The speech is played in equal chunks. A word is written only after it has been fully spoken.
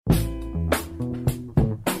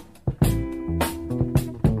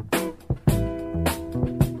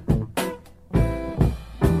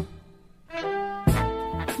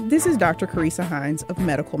This is Dr. Carissa Hines of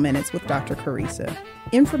Medical Minutes with Dr. Carissa.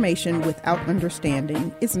 Information without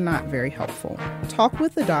understanding is not very helpful. Talk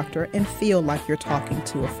with the doctor and feel like you're talking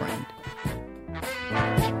to a friend.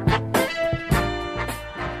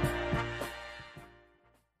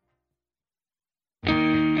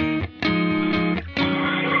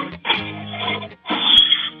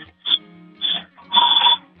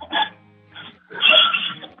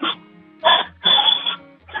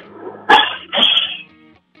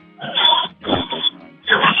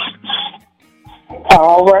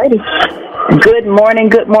 All righty. Good morning,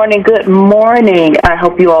 good morning, good morning. I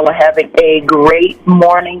hope you all are having a great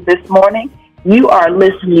morning this morning. You are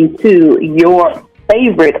listening to your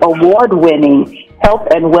favorite award-winning health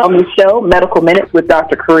and wellness show, Medical Minutes with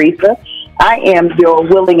Dr. Carissa. I am your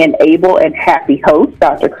willing and able and happy host,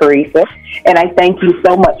 Dr. Carissa, and I thank you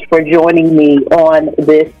so much for joining me on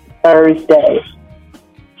this Thursday.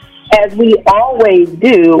 As we always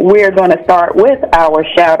do, we're going to start with our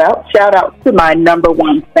shout-out. Shout-out to my number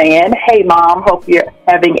one fan. Hey, Mom, hope you're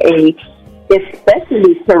having a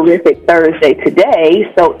especially terrific Thursday today.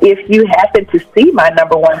 So if you happen to see my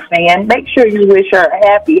number one fan, make sure you wish her a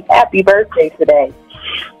happy birthday today.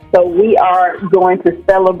 So we are going to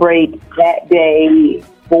celebrate that day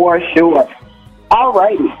for sure. All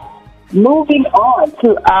righty. Moving on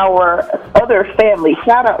to our other family,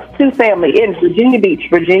 shout-outs to family in Virginia Beach,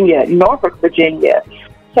 Virginia, Norfolk, Virginia,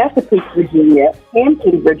 Chesapeake, Virginia,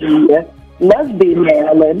 Hampton, Virginia, Lusby,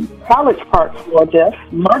 Maryland, College Park, Georgia,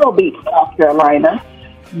 Myrtle Beach, South Carolina,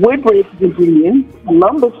 Woodbridge, Virginia,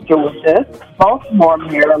 Columbus, Georgia, Baltimore,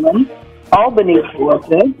 Maryland, Albany,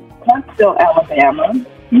 Georgia, Huntsville, Alabama,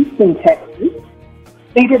 Houston, Texas,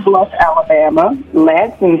 Cedar Bluff, Alabama,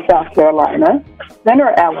 Lansing, South Carolina, Center,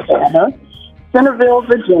 Alabama, Centerville,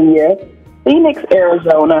 Virginia, Phoenix,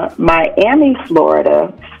 Arizona, Miami,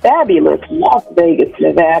 Florida, fabulous Las Vegas,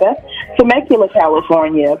 Nevada, Temecula,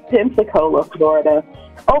 California, Pensacola, Florida,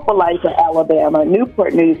 Opelika, Alabama,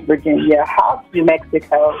 Newport News, Virginia, Hobbs, New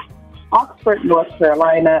Mexico, Oxford, North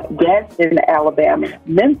Carolina, Gadsden, Alabama,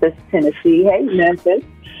 Memphis, Tennessee, hey Memphis,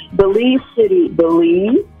 Belize City,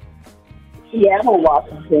 Belize, Seattle,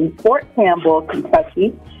 Washington, Fort Campbell,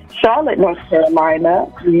 Kentucky, Charlotte, North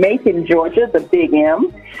Carolina, Macon, Georgia, the Big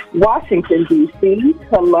M, Washington, D.C.,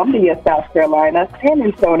 Columbia, South Carolina, San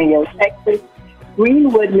Antonio, Texas,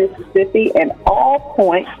 Greenwood, Mississippi, and all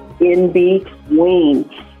points in between.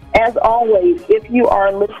 As always, if you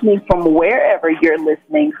are listening from wherever you're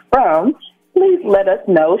listening from, please let us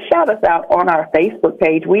know. Shout us out on our Facebook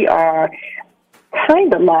page. We are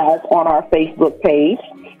kind of live on our Facebook page,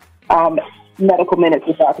 Medical Minutes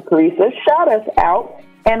with Dr. Carissa. Shout us out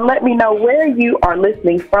and let me know where you are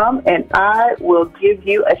listening from, and I will give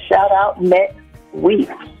you a shout-out next week.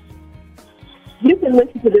 You can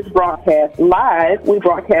listen to this broadcast live. We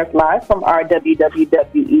broadcast live from our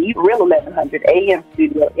WWWE Real 1100 AM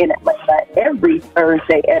studio in Atlanta every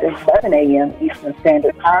Thursday at 11 a.m. Eastern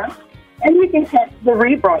Standard Time. And you can catch the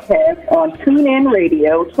rebroadcast on TuneIn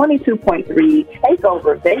Radio, 22.3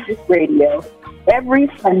 Takeover Vegas Radio, every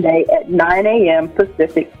Sunday at 9 a.m.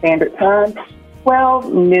 Pacific Standard Time,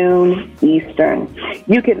 12 noon Eastern.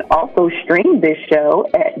 You can also stream this show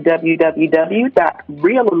at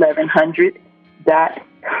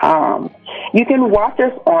www.real1100.com. You can watch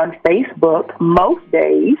us on Facebook most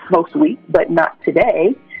days, most weeks, but not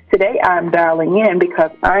today. Today I'm dialing in because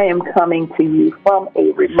I am coming to you from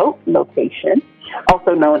a remote location,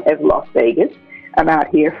 also known as Las Vegas. I'm out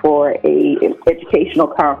here for an educational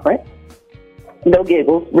conference. No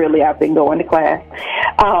giggles, really, I've been going to class.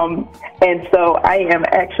 And so I am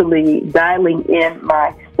actually dialing in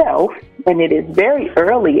myself, and it is very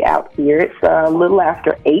early out here. It's a little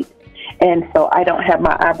after 8, and so I don't have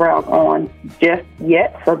my eyebrows on just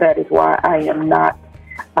yet, so that is why I am not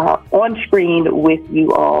on screen with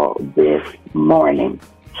you all this morning.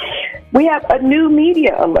 We have a new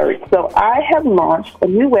media alert. So I have launched a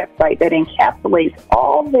new website that encapsulates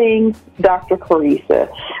all things Dr. Carissa.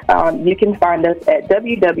 You can find us at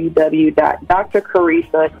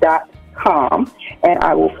www.drcarissa.com, and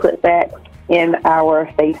I will put that in our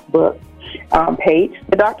Facebook page.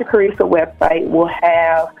 The Dr. Carissa website will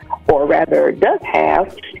have, or rather does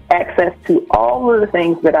have, access to all of the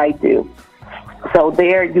things that I do. So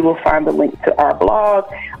there you will find the link to our blog,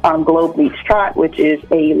 Globe Beach Trot, which is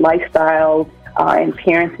a lifestyle and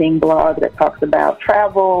parenting blog that talks about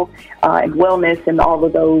travel and wellness and all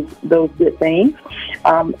of those good things.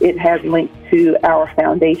 It has links to our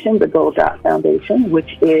foundation, the Gold Dot Foundation,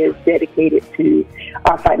 which is dedicated to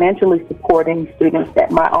financially supporting students at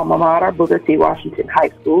my alma mater, Booker T. Washington High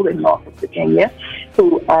School in Norfolk, Virginia,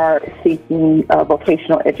 who are seeking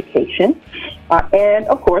vocational education. And,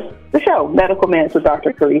 of course, the show, Medical Minutes with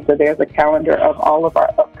Dr. Carissa. There's a calendar of all of our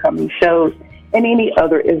upcoming shows and any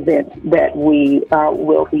other events that we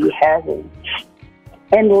will be having.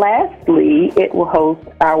 And lastly, it will host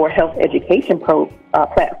our health education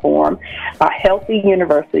platform, Healthy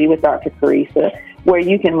University with Dr. Carissa, where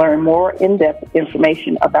you can learn more in-depth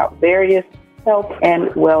information about various health and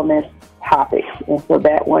wellness topics. And so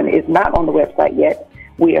that one is not on the website yet.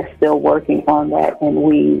 We are still working on that, and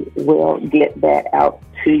we will get that out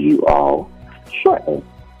to you all shortly.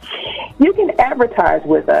 You can advertise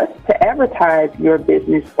with us. To advertise your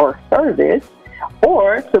business or service,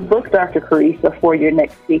 or to book Dr. Carissa for your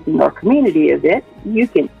next speaking or community event, you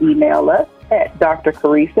can email us at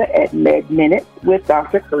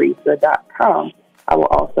drcarissa@medminuteswithdrcarissa.com. I will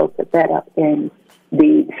also put that up in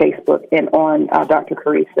the Facebook and on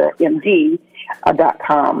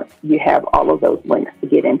drcarissamd.com. You have all of those links to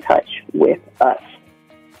get in touch with us.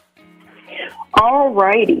 All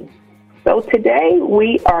righty. So today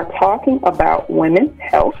we are talking about women's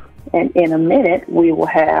health, and in a minute we will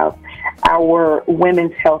have our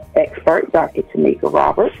women's health expert, Dr. Tamika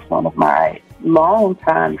Roberts, one of my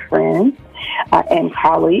longtime friends and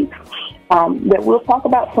colleagues, that we'll talk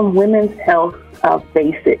about some women's health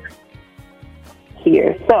basics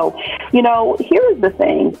here. So, here's the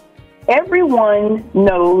thing. Everyone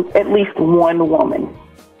knows at least one woman,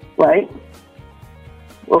 right?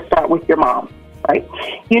 We'll start with your mom, right?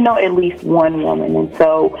 You know at least one woman. And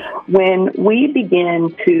so when we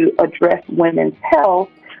begin to address women's health,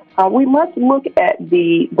 we must look at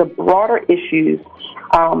the broader issues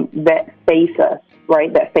that face us,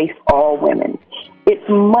 right, that face all women. It's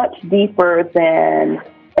much deeper than,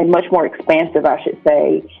 and much more expansive, I should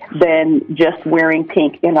say, than just wearing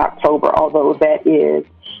pink in October, although that is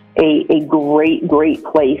a great, great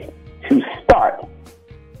place to start.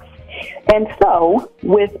 And so,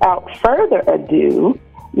 without further ado,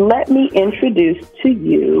 let me introduce to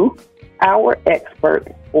you our expert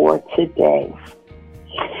for today.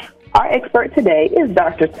 Our expert today is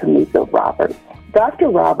Dr. Tamika Roberts. Dr.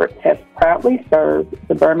 Roberts has proudly served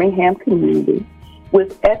the Birmingham community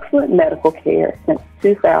with excellent medical care since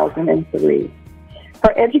 2003.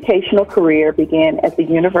 Her educational career began at the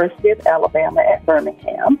University of Alabama at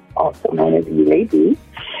Birmingham, also known as UAB,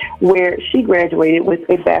 where she graduated with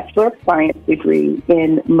a Bachelor of Science degree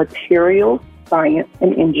in Materials Science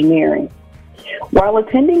and Engineering. While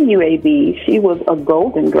attending UAB, she was a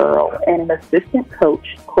Golden Girl and an assistant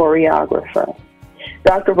coach choreographer.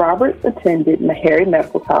 Dr. Roberts attended Meharry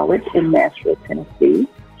Medical College in Nashville, Tennessee,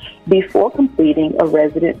 before completing a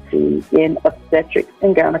residency in obstetrics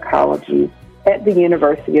and gynecology at the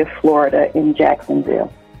University of Florida in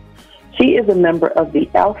Jacksonville. She is a member of the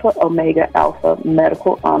Alpha Omega Alpha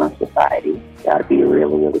Medical Honor Society. Got to be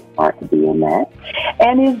really, really smart to be in that.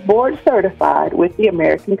 And is board certified with the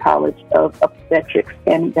American College of Obstetrics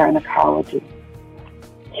and Gynecology.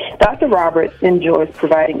 Dr. Roberts enjoys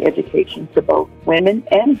providing education to both women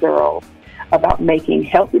and girls about making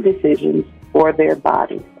healthy decisions for their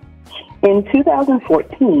bodies. In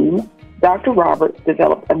 2014, Dr. Roberts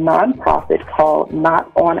developed a nonprofit called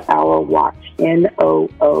Not on Our Watch, NOOW.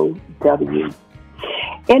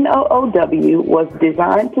 NOOW was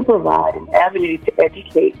designed to provide an avenue to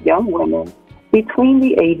educate young women between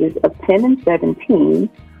the ages of 10 and 17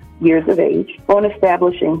 years of age on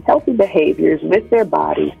establishing healthy behaviors with their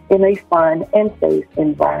bodies in a fun and safe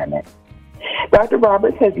environment. Dr.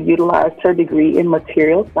 Roberts has utilized her degree in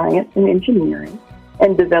material science and engineering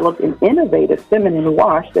and developed an innovative feminine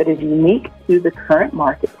wash that is unique to the current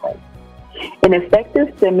marketplace. An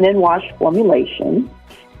effective feminine wash formulation,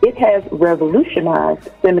 it has revolutionized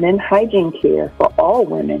feminine hygiene care for all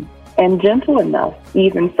women and gentle enough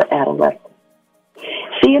even for adolescents.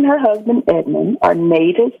 She and her husband, Edmund, are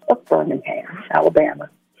natives of Birmingham, Alabama.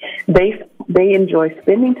 They enjoy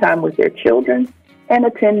spending time with their children and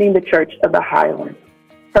attending the Church of the Highlands.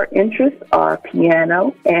 Her interests are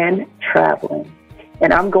piano and traveling.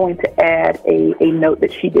 And I'm going to add a note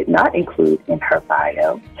that she did not include in her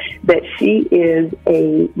bio, that she is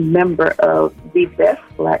a member of the best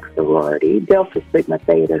Black sorority, Delta Sigma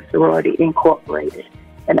Theta Sorority Incorporated.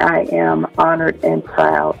 And I am honored and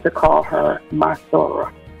proud to call her my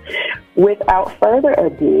soror. Without further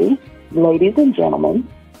ado, ladies and gentlemen,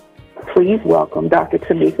 please welcome Dr.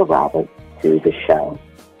 Tamika Roberts to the show.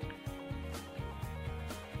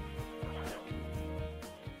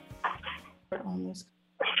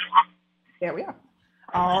 There we are.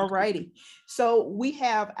 All righty. So we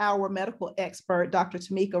have our medical expert, Dr.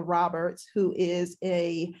 Tamika Roberts, who is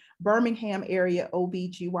a Birmingham area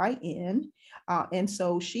OBGYN. And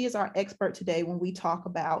so she is our expert today when we talk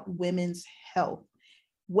about women's health.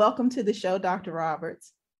 Welcome to the show, Dr.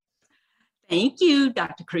 Roberts. Thank you,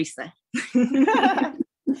 Dr. Creasa.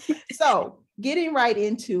 So getting right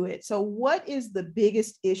into it. So what is the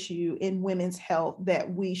biggest issue in women's health that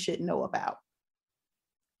we should know about?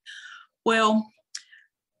 Well,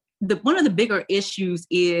 one of the bigger issues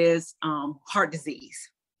is heart disease.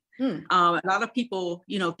 A lot of people,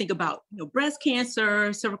 think about, breast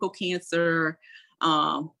cancer, cervical cancer,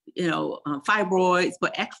 fibroids,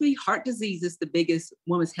 but actually heart disease is the biggest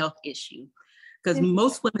women's health issue because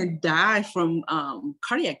most women die from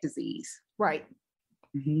cardiac disease. Right.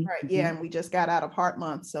 Mm-hmm. Right. Yeah. And we just got out of Heart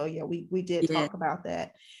Month. So yeah, we did talk about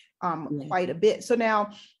that quite a bit. So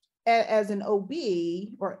now as an OB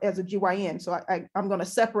or as a GYN, so I'm going to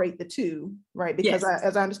separate the two, right? Because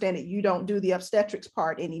as I understand it, you don't do the obstetrics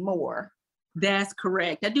part anymore. That's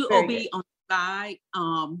correct. I do Very OB good. on the side,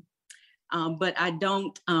 but I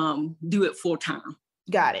don't do it full time.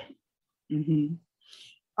 Got it. Mm-hmm.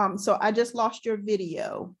 So I just lost your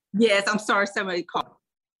video. Yes, I'm sorry. Somebody called.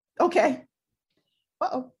 Okay.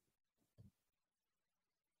 Uh-oh.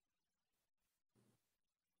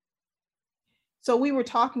 So we were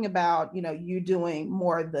talking about, you doing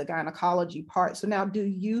more of the gynecology part. So now, do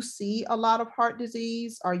you see a lot of heart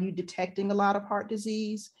disease? Are you detecting a lot of heart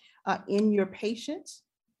disease in your patients?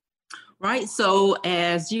 Right. So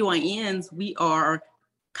as GYNs, we are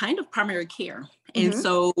kind of primary care. And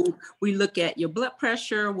so we look at your blood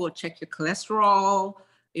pressure, we'll check your cholesterol,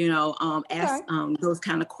 ask those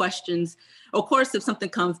kind of questions. Of course, if something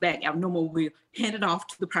comes back abnormal, we hand it off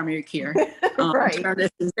to the primary care, Right.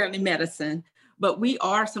 family medicine. But we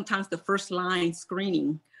are sometimes the first line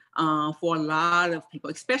screening for a lot of people,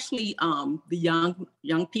 especially the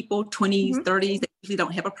young people, 20s, 30s. They usually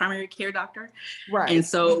don't have a primary care doctor. Right. And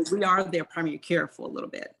so we are their primary care for a little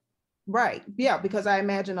bit. Right. Yeah, because I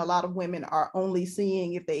imagine a lot of women are only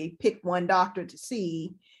seeing, if they pick one doctor to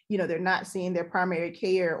see, they're not seeing their primary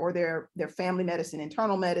care or their family medicine,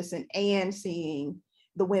 internal medicine, and seeing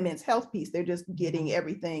the women's health piece. They're just getting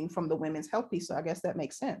everything from the women's health piece. So I guess that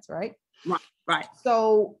makes sense, right? Right.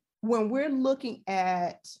 So when we're looking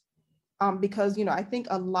at, because, I think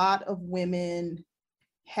a lot of women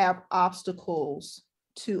have obstacles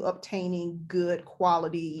to obtaining good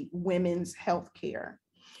quality women's health care.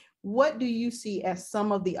 What do you see as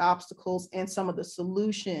some of the obstacles and some of the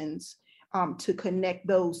solutions to connect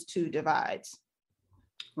those two divides?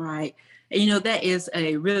 Right. And, that is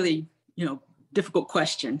a really, difficult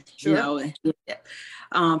question, Sure.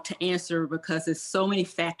 To answer, because there's so many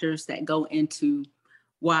factors that go into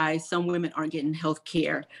why some women aren't getting health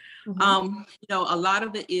care. A lot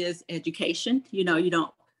of it is education. You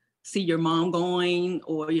don't see your mom going,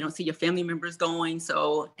 or you don't see your family members going.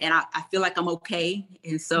 So, and I feel like I'm okay.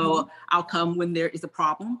 And so I'll come when there is a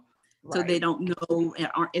problem. Right. So they don't know and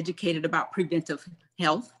aren't educated about preventive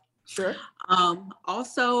health. Sure.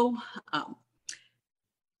 Also,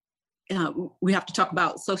 we have to talk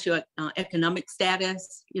about socioeconomic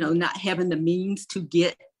status, not having the means to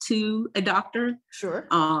get to a doctor. Sure.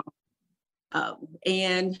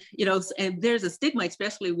 And there's a stigma,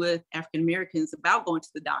 especially with African Americans, about going to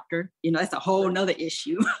the doctor. That's a whole nother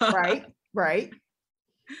issue. Right.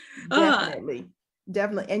 Definitely.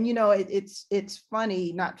 And, it's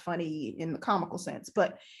funny, not funny in the comical sense,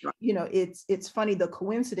 but, it's funny, the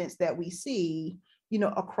coincidence that we see,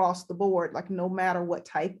 across the board, like no matter what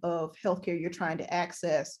type of healthcare you're trying to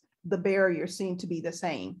access, the barriers seem to be the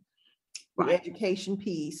same. The education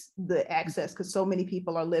piece, the access, because so many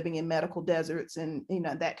people are living in medical deserts and,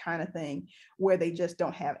 that kind of thing, where they just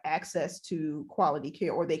don't have access to quality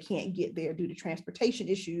care, or they can't get there due to transportation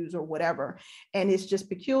issues or whatever. And it's just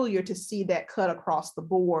peculiar to see that cut across the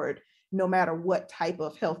board, no matter what type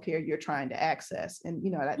of healthcare you're trying to access. And,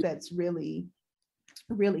 that's really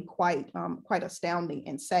quite astounding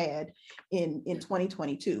and sad in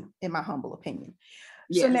 2022, in my humble opinion.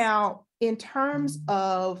 Yes. So now, in terms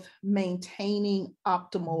of maintaining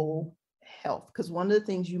optimal health, because one of the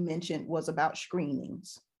things you mentioned was about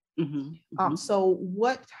screenings. So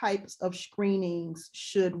what types of screenings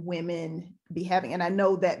should women be having? And I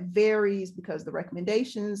know that varies because the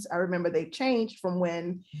recommendations, I remember they've changed from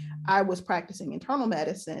when I was practicing internal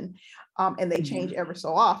medicine, and they change ever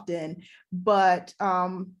so often. But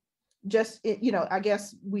I guess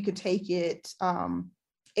we could take it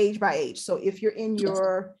age by age. So if you're in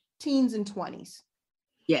your teens and 20s,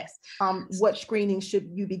 yes, what screenings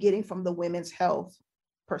should you be getting from the women's health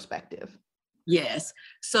perspective? Yes.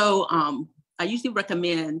 So I usually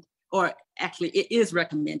recommend, or actually it is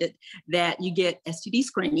recommended, that you get STD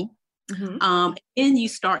screening. And you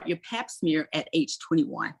start your pap smear at age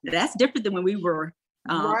 21. That's different than when we were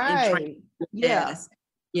right. Yes.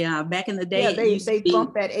 Yeah, back in the day, Yeah, it they used to they be,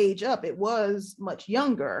 bumped that age up. It was much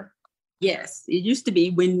younger. yes, it used to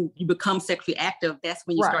be when you become sexually active, that's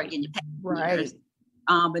when you start Right. getting your pap Right. smears.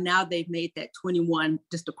 But now they've made that 21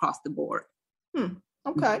 just across the board.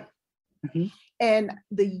 Okay. Mhm. And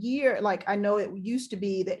the year, like I know it used to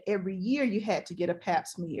be that every year you had to get a pap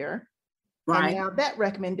smear. And Right. now that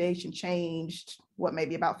recommendation changed, what,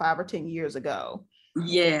 maybe about 5 or 10 years ago.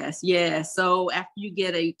 Yes, yes. So after you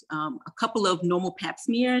get a couple of normal pap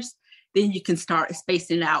smears, then you can start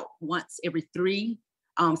spacing it out once every 3,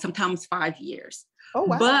 sometimes 5 years. Oh,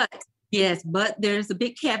 wow. But yes, but there's a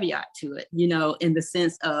big caveat to it, in the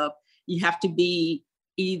sense of you have to be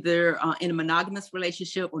either in a monogamous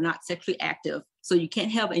relationship or not sexually active. So you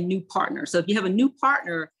can't have a new partner. So if you have a new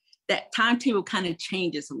partner, that timetable kind of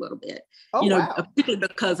changes a little bit, Oh, wow. particularly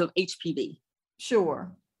because of HPV.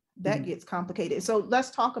 Sure. That Mhm. gets complicated. So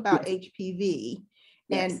let's talk about HPV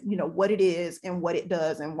and Yes. what it is and what it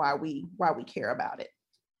does and why we care about it.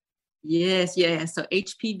 Yes, yes. So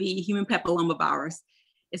HPV, human papillomavirus,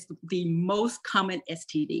 is the most common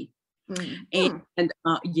STD. Mhm. And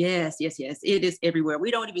yes, yes, yes, it is everywhere.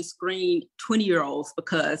 We don't even screen 20-year-olds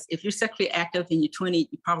because if you're sexually active and you're 20,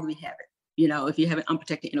 you probably have it, if you have an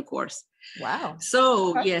unprotected intercourse. Wow.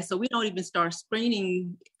 So, Okay. yeah, so we don't even start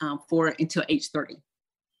screening for it until age 30.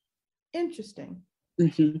 Interesting.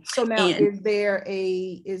 Mhm. So now And is there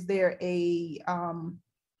a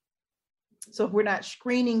so if we're not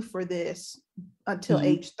screening for this until Mhm.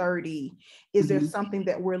 age 30, is there Mhm. something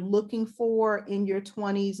that we're looking for in your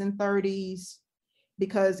 20s and 30s?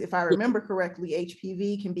 Because if I remember correctly,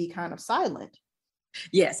 HPV can be kind of silent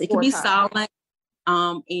yes, it can for a be time. silent,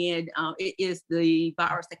 and it is the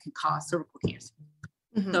virus that can cause cervical cancer.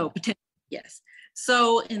 Mhm. So potentially, yes.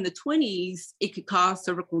 So in the 20s, it could cause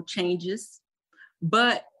cervical changes,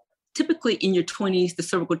 but typically in your 20s, the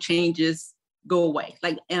cervical changes go away.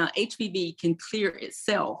 Like HPV can clear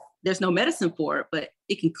itself. There's no medicine for it, but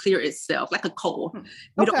it can clear itself like a cold.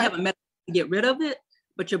 We don't Okay. have a medicine to get rid of it,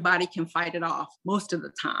 but your body can fight it off most of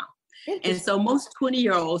the time. And Interesting. so most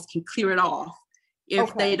 20-year-olds can clear it off if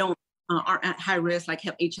Okay. they don't aren't at high risk, like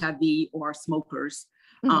have HIV or are smokers.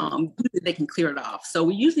 Mhm. They can clear it off. So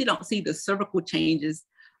we usually don't see the cervical changes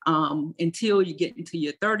until you get into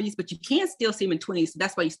your 30s, but you can still see them in 20s. So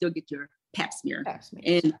that's why you still get your pap smear. Pap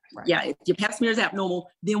smears. And Right. yeah, if your pap smear is abnormal,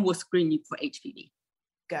 then we'll screen you for HPV.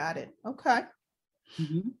 Got it. Okay.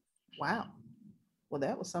 Mhm. Wow. Well,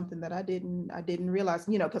 that was something that I didn't realize,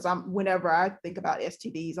 because whenever I think about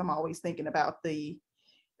STDs, I'm always thinking about the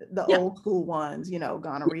Yeah. old school ones,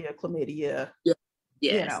 gonorrhea, chlamydia, Yeah.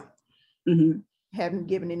 Yes. haven't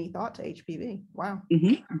given any thought to HPV. Wow.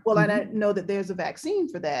 Mhm. Well, Mhm. I know that there's a vaccine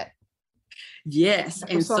for that Yes. for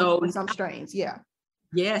And some so for some strains. Yeah.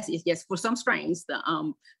 yes, yes, yes. For some strains,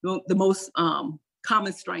 the most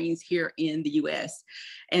common strains here in the U.S.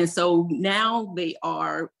 And so now they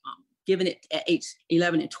are giving it at age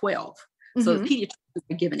 11 and 12. So the Mhm.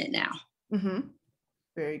 pediatricians are giving it now. Mhm.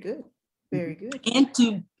 Very good. Very good. And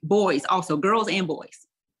to boys also, girls and boys.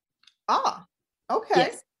 Ah,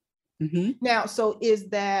 okay. Yes. Mhm. Now, so is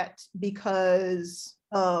that because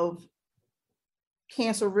of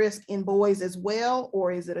cancer risk in boys as well,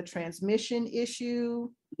 or is it a transmission issue?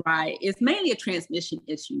 Right. It's mainly a transmission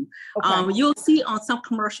issue. Okay. You'll see on some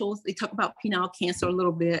commercials, they talk about penile cancer a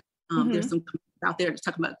little bit. There's Mhm. some commercials out there that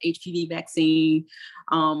talk about HPV vaccine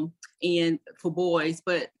and for boys,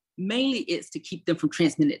 but mainly it's to keep them from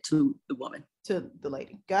transmitting it to the woman. To the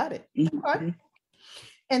lady. Got it. Mhm. Okay.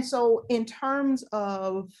 And so in terms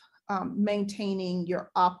of maintaining your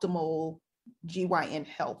optimal GYN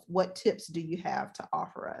health, what tips do you have to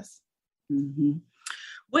offer us? Mhm.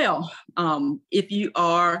 Well, if you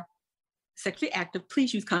are sexually active,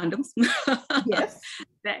 please use condoms. Yes.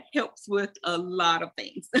 That helps with a lot of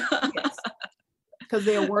things. Yes. Because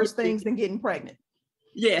there are worse things than getting pregnant.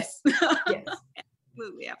 Yes. Yes.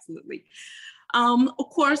 Absolutely, absolutely. Of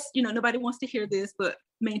course, nobody wants to hear this, but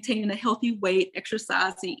maintaining a healthy weight,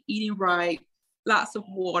 exercising, eating right, lots of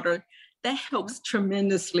water, that helps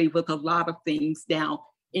tremendously with a lot of things down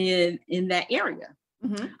in that area.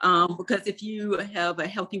 Mhm. Because if you have a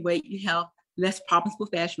healthy weight, you have less problems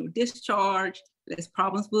with vaginal discharge, less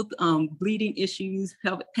problems with bleeding issues,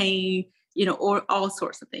 pelvic pain, or all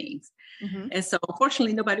sorts of things. Mhm. And so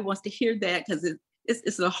unfortunately, nobody wants to hear that because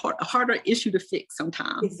it's a harder issue to fix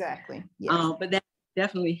sometimes. Exactly. Yes. But that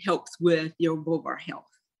definitely helps with your vulvar health.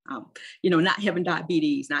 Not having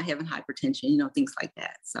diabetes, not having hypertension, things like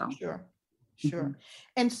that. So Sure. Sure. Mhm.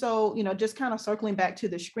 And so, just kind of circling back to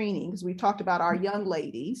the screening, because we talked about our young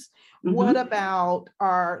ladies. Mhm. What about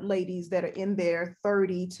our ladies that are in their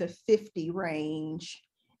 30 to 50 range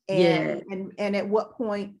Yeah. And at what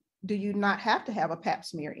point do you not have to have a pap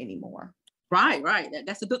smear anymore? Right.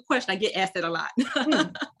 That's a good question. I get asked that a lot.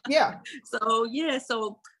 Yeah.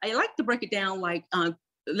 So I like to break it down like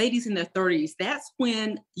ladies in their 30s. That's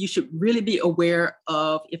when you should really be aware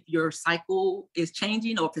of if your cycle is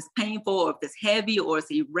changing, or if it's painful, or if it's heavy, or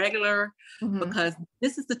it's irregular, because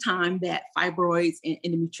this is the time that fibroids and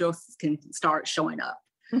endometriosis can start showing up.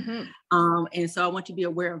 And so I want you to be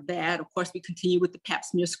aware of that. Of course, we continue with the pap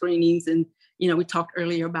smear screenings, and we talked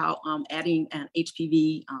earlier about adding an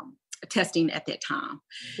HPV testing at that time.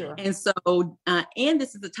 Sure. And so, and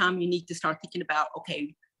this is the time you need to start thinking about,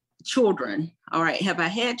 okay, children. All right, have I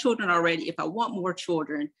had children already? If I want more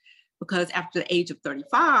children, because after the age of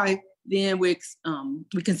 35, then we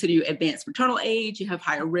consider you advanced maternal age. You have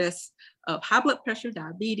higher risk of high blood pressure,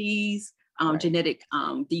 diabetes, genetic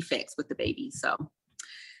defects with the baby.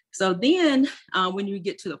 So then when you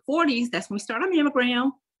get to the 40s, that's when we start our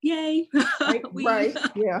mammogram. Yay. Right.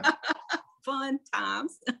 Yeah. Fun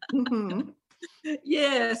times.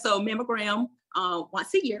 Yeah. So mammogram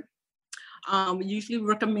once a year. We usually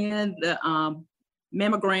recommend the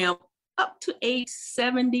mammogram up to age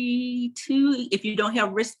 72. If you don't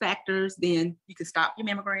have risk factors, then you can stop your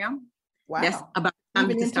mammogram. Wow. That's about the time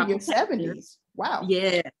even you into stop your 70s. Wow.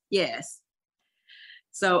 Yeah. Yes.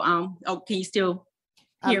 So can you still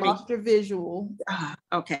hear I lost your visual.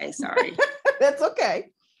 Okay. Sorry. That's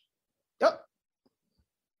okay. Oh.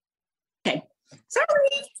 Okay. Sorry.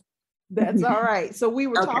 That's all right. So we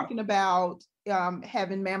were Okay. talking about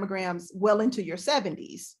having mammograms well into your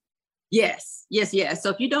 70s. Yes. So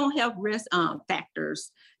if you don't have risk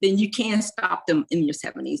factors, then you can stop them in your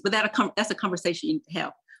 70s. But that's a conversation you need to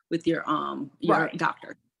have with your Right.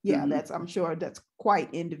 doctor. Yeah, I'm sure that's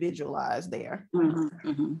quite individualized there.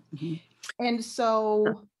 And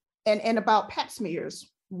so, and about pap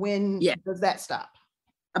smears, when does that stop?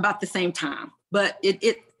 About the same time, but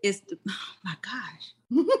it is, oh my gosh.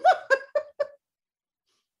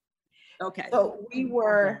 Okay. So we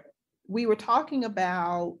were talking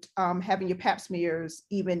about having your pap smears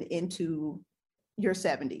even into your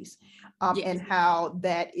 70s, and how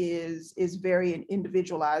that is very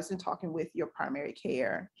individualized, and talking with your primary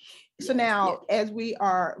care. So now, as we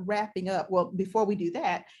are wrapping up, well, before we do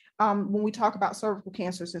that, when we talk about cervical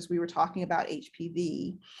cancer, since we were talking about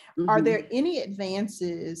HPV, are there any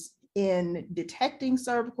advances in detecting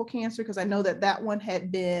cervical cancer? Because I know that one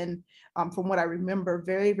had been, from what I remember,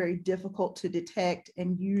 very, very difficult to detect,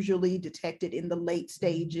 and usually detected in the late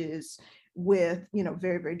stages with,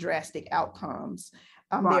 very, very drastic outcomes.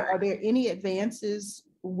 Are there any advances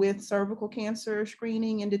with cervical cancer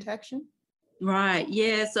screening and detection? Right.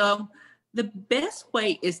 Yeah. So the best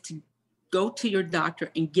way is to go to your doctor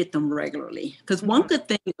and get them regularly. Because one good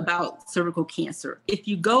thing about cervical cancer, if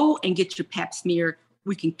you go and get your pap smear,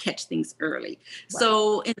 we can catch things early. Right.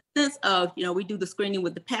 So in the sense of, we do the screening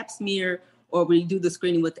with the pap smear, or we do the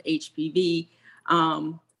screening with the HPV.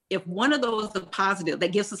 If one of those are positive,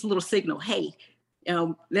 that gives us a little signal, hey,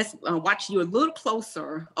 let's watch you a little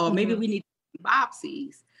closer, or maybe we need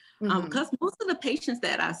biopsies. Because most of the patients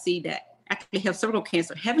that I see that actually have cervical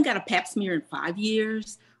cancer haven't got a pap smear in 5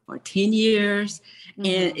 years or 10 years.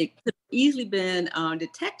 And it could have easily been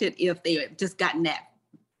detected if they had just gotten that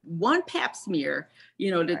one pap smear,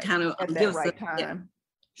 to kind of at give that right time.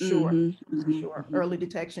 Sure. Early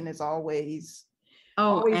detection is always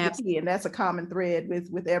the key, and that's a common thread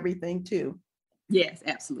with everything too. Yes,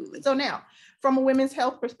 absolutely. So now, from a women's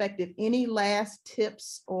health perspective, any last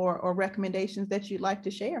tips or recommendations that you'd like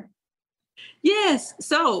to share? Yes.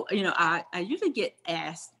 So, I usually get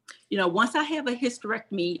asked, once I have a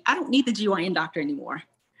hysterectomy, I don't need the GYN doctor anymore.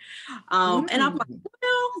 And I'm like,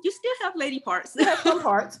 well, you still have lady parts. You have some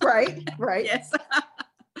parts, right? Yes.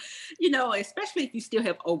 Especially if you still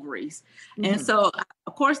have ovaries. And so,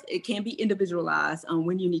 of course, it can be individualized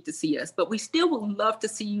when you need to see us, but we still would love to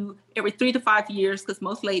see you every 3 to 5 years, because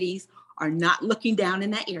most ladies are not looking down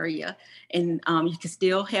in that area. And you can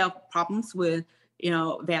still have problems with,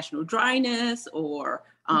 vaginal dryness, or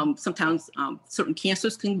sometimes certain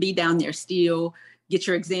cancers can be down there still. Get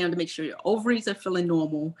your exam to make sure your ovaries are feeling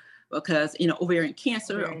normal, because, ovarian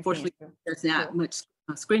cancer, unfortunately, there's not much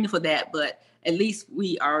screening for that, but at least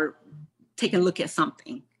we are taking a look at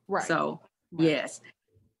something. Right. So, yes.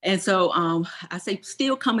 And so I say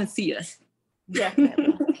still come and see us.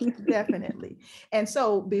 Definitely. And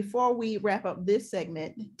so before we wrap up this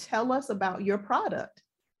segment, tell us about your product.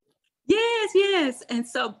 Yes. And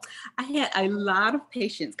so I had a lot of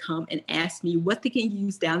patients come and ask me what they can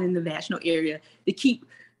use down in the vaginal area to keep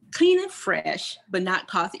clean and fresh, but not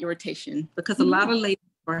cause irritation, because a lot of ladies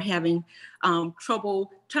were having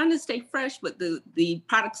trouble trying to stay fresh, but the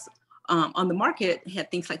products on the market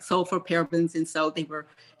had things like sulfur, parabens, and so they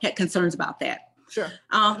had concerns about that. Sure.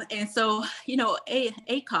 And so,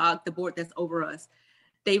 ACOG, the board that's over us,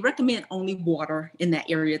 they recommend only water in that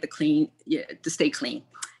area to stay clean.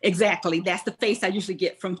 Exactly. That's the face I usually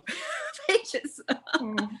get from patients.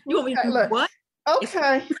 You want me to do what?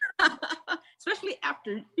 Okay. Especially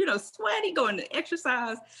after, sweaty, going to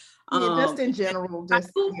exercise. Just in general.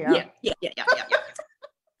 Yeah.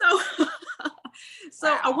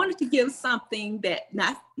 So I wanted to give something that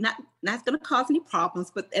not going to cause any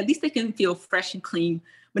problems, but at least they can feel fresh and clean,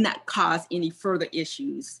 but not cause any further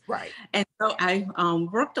issues. Right. And so I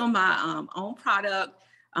worked on my own product.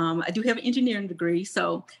 I do have an engineering degree,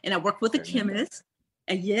 and I worked with a chemist.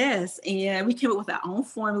 And we came up with our own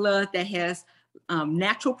formula that has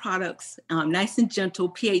natural products, nice and gentle,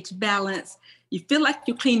 pH balance. You feel like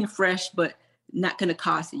you're clean and fresh, but not going to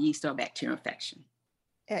cause a yeast or bacterial infection.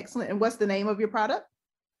 Excellent. And what's the name of your product?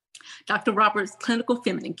 Dr. Roberts Clinical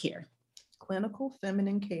Feminine Care. Clinical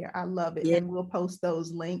Feminine Care. I love it. Yeah. And we'll post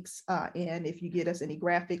those links. And if you get us any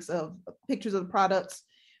graphics of pictures of the products,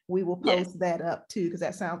 we will post that up too, because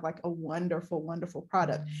that sounds like a wonderful, wonderful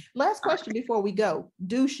product. Last question before we go.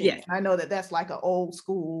 Douching. Yes. I know that's like an old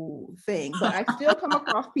school thing, but I still come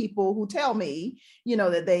across people who tell me,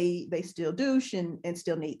 that they still douche and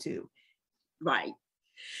still need to. Right.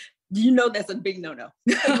 That's a big no-no.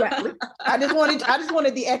 Exactly. I just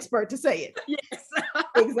wanted the expert to say it. Yes.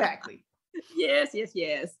 Exactly. Yes.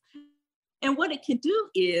 And what it can do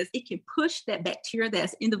is it can push that bacteria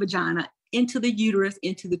that's in the vagina into the uterus,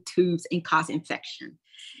 into the tubes, and cause infection.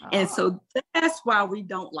 And so that's why we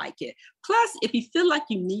don't like it. Plus, if you feel like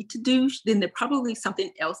you need to douche, then there's probably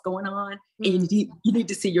something else going on, and you need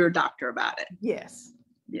to see your doctor about it. Yes.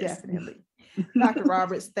 Definitely. Dr.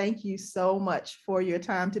 Roberts, thank you so much for your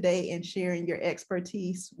time today and sharing your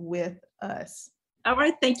expertise with us. All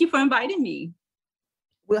right. Thank you for inviting me.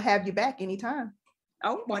 We'll have you back anytime.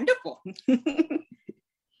 Oh, wonderful.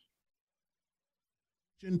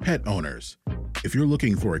 Pet owners, if you're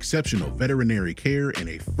looking for exceptional veterinary care in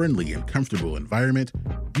a friendly and comfortable environment,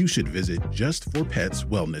 you should visit Just for Pets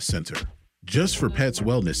Wellness Center. Just for Pets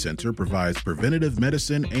Wellness Center provides preventative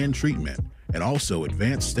medicine and treatment, and also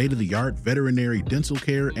advanced state-of-the-art veterinary dental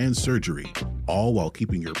care and surgery, all while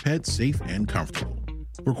keeping your pets safe and comfortable.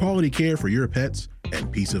 For quality care for your pets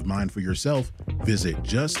and peace of mind for yourself, visit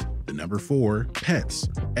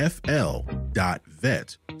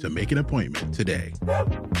justpets.vet to make an appointment today.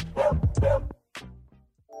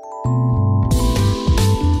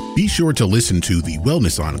 Be sure to listen to The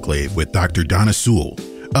Wellness Enclave with Dr. Donna Sewell,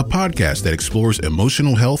 a podcast that explores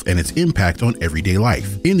emotional health and its impact on everyday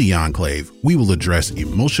life. In the Enclave, we will address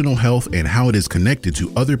emotional health and how it is connected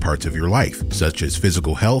to other parts of your life, such as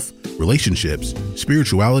physical health, relationships,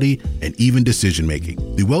 spirituality, and even decision-making.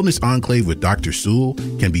 The Wellness Enclave with Dr. Sewell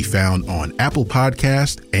can be found on Apple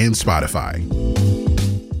Podcast and Spotify.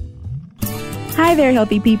 Hi there,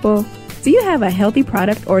 healthy people. Do you have a healthy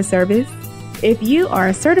product or service? If you are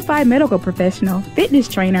a certified medical professional, fitness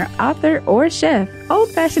trainer, author, or chef,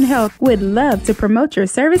 Old Fashioned Health would love to promote your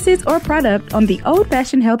services or product on the Old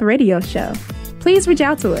Fashioned Health radio show. Please reach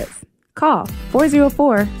out to us. Call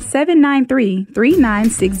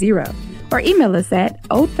 404-793-3960 or email us at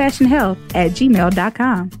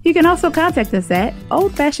oldfashionedhealth@gmail.com. You can also contact us at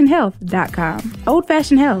oldfashionedhealth.com. Old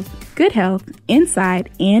Fashioned Health, good health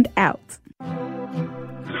inside and out.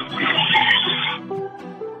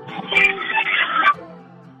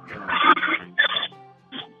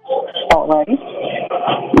 All righty.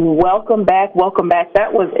 Welcome back.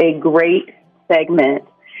 That was a great segment.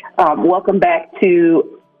 Welcome back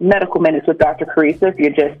to Medical Minutes with Dr. Carissa. If you're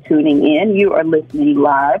just tuning in, you are listening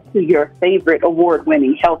live to your favorite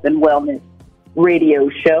award-winning health and wellness radio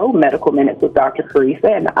show, Medical Minutes with Dr.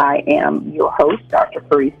 Carissa, and I am your host, Dr.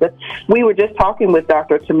 Carissa. We were just talking with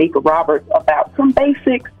Dr. Tamika Roberts about some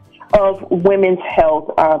basics of women's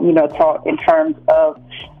health, talk in terms of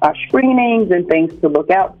screenings and things to look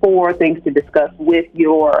out for, things to discuss with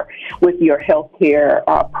your healthcare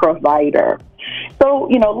provider. So,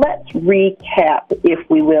 let's recap, if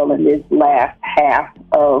we will, in this last half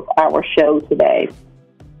of our show today.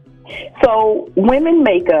 So, women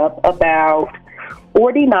make up about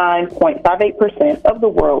 49.58% of the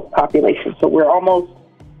world's population. So we're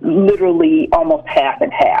literally almost half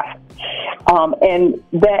and half. And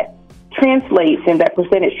that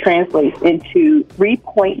percentage translates into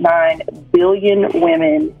 3.9 billion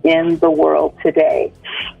women in the world today.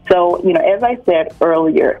 So, as I said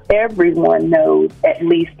earlier, everyone knows at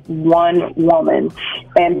least one woman.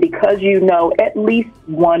 And because you know at least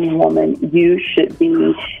one woman, you should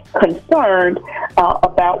be concerned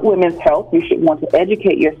about women's health. You should want to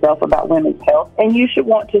educate yourself about women's health, and you should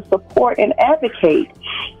want to support and advocate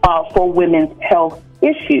for women's health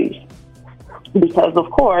issues. Because, of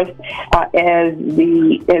course, as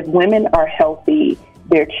women are healthy,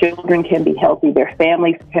 their children can be healthy, their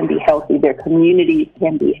families can be healthy, their communities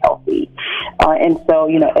can be healthy. And so,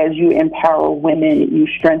 as you empower women, you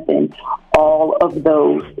strengthen all of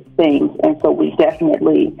those things. And so we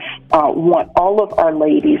definitely want all of our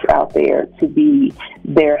ladies out there to be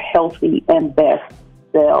their healthy and best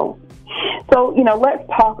selves. So, let's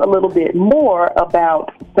talk a little bit more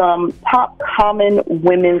about some top common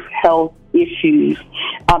women's health issues.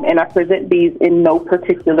 And I present these in no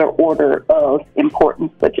particular order of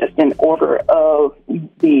importance, but just in order of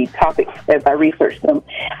the topics as I researched them,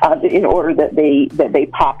 in order that they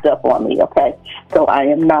popped up on me, okay? So I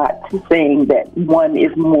am not saying that one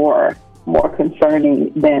is more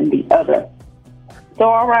concerning than the other. So,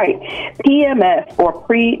 all right, PMS, or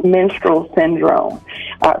premenstrual syndrome.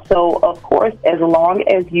 So, of course, as long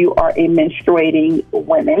as you are a menstruating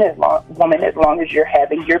woman, as long as you're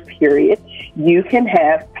having your period, you can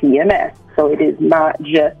have PMS. So it is not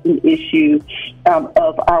just an issue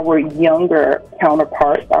of our younger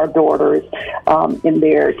counterparts, our daughters in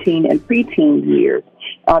their teen and preteen years.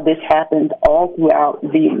 This happens all throughout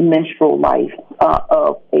the menstrual life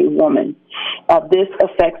of a woman. This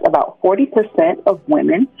affects about 40% of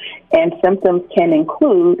women, and symptoms can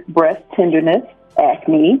include breast tenderness,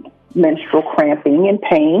 acne, menstrual cramping and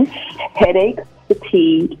pain, headache,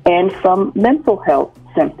 fatigue, and some mental health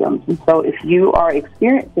symptoms. And so if you are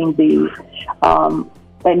experiencing these,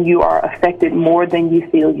 and you are affected more than you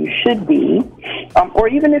feel you should be, or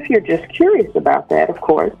even if you're just curious about that, of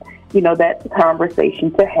course, that's a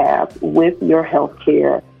conversation to have with your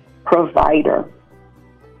healthcare provider.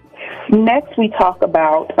 Next, we talk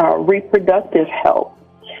about reproductive health.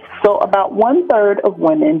 So about 1/3 of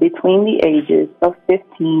women between the ages of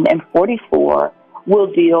 15 and 44 will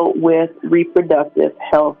deal with reproductive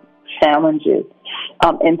health challenges.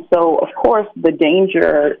 And so, of course, the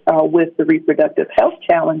danger with the reproductive health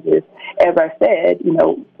challenges, as I said,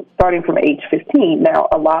 starting from age 15. Now,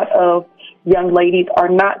 a lot of young ladies are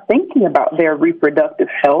not thinking about their reproductive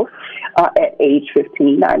health at age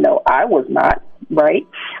 15. I know I was not, right?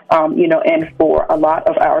 And for a lot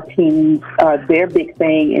of our teens, their big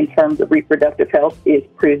thing in terms of reproductive health is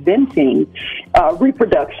preventing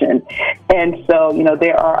reproduction. And so,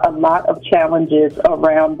 there are a lot of challenges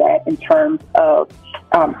around that in terms of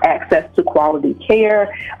access to quality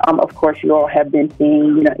care. Of course, you all have been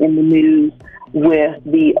seeing, in the news with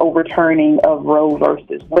the overturning of Roe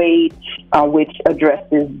versus Wade, which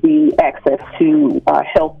addresses the access to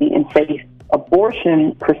healthy and safe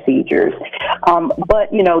abortion procedures. But,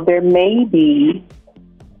 there may be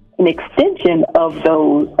an extension of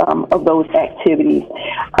those activities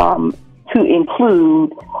to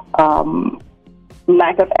include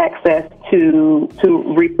lack of access to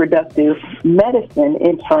reproductive medicine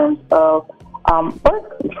in terms of birth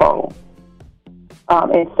control.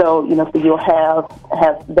 And so, so you'll have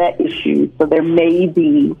that issue. So there may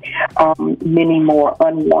be many more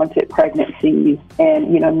unwanted pregnancies,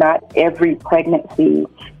 and, not every pregnancy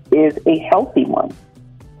is a healthy one,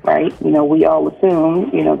 right? We all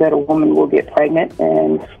assume, that a woman will get pregnant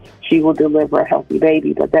and she will deliver a healthy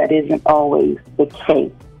baby, but that isn't always the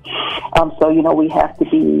case. So, we have to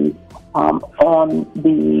be on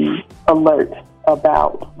the alert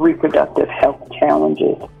about reproductive health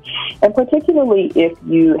challenges. And particularly if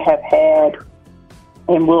you have had,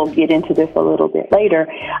 and we'll get into this a little bit later,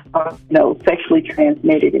 sexually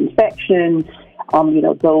transmitted infections,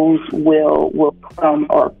 those will come,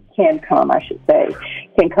 or can come, I should say,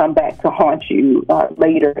 can come back to haunt you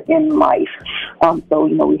later in life. So,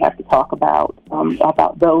 we have to talk about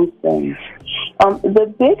those things.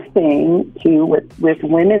 The big thing, too, with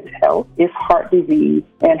women's health is heart disease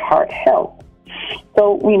and heart health.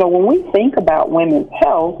 So, when we think about women's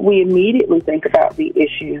health, we immediately think about the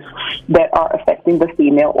issues that are affecting the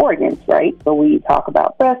female organs, right? So we talk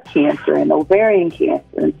about breast cancer and ovarian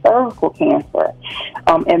cancer and cervical cancer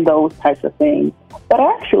and those types of things. But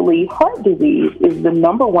actually, heart disease is the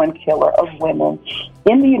number one killer of women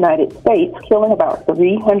in the United States, killing about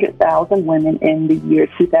 300,000 women in the year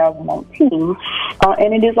 2019.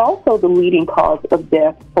 And it is also the leading cause of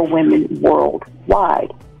death for women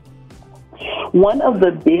worldwide. One of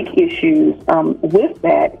the big issues with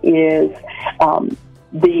that is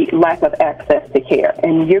the lack of access to care.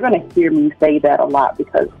 And you're going to hear me say that a lot,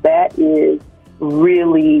 because that is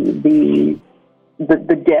really the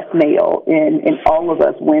death knell in all of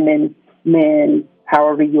us, women, men,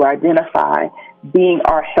 however you identify, being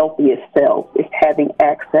our healthiest self is having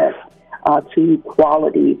access to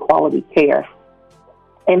quality care.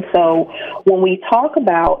 And so when we talk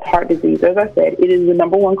about heart disease, as I said, it is the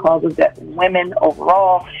number one cause of death in women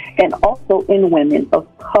overall and also in women of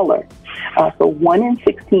color. So 1 in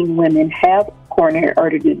 16 women have coronary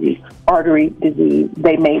artery disease.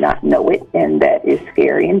 They may not know it, and that is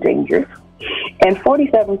scary and dangerous. And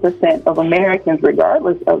 47% of Americans,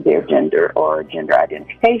 regardless of their gender or gender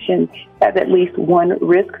identification, have at least one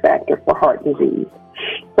risk factor for heart disease.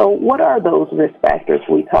 So what are those risk factors?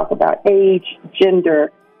 We talk about age,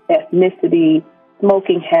 gender, ethnicity,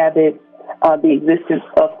 smoking habits, the existence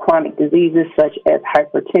of chronic diseases such as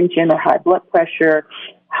hypertension or high blood pressure,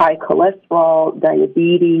 high cholesterol,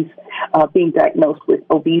 diabetes, being diagnosed with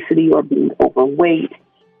obesity or being overweight,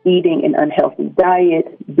 eating an unhealthy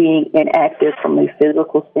diet, being inactive from a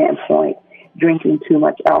physical standpoint, drinking too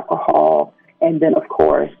much alcohol, and then, of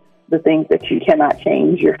course, the things that you cannot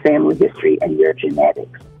change, your family history and your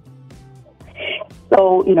genetics.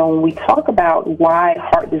 So, when we talk about why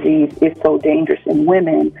heart disease is so dangerous in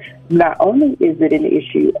women, not only is it an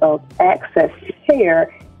issue of access to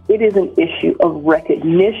care, it is an issue of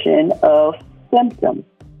recognition of symptoms.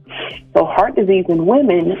 So heart disease in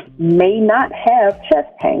women may not have chest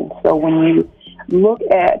pain. So when you look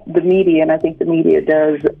at the media, and I think the media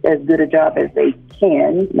does as good a job as they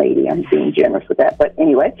can, maybe I'm being generous with that, but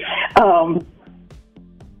anyway,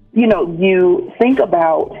 you think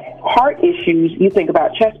about heart issues, you think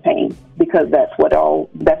about chest pain because that's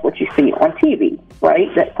what you see on TV,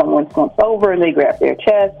 right? That someone slumps over and they grab their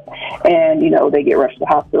chest and, they get rushed to the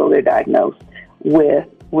hospital, they're diagnosed with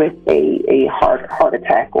a heart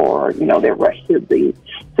attack, or they're rushed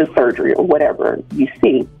to surgery or whatever you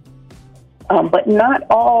see. But not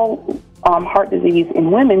all heart disease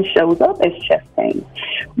in women shows up as chest pain.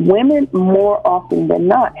 Women more often than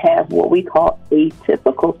not have what we call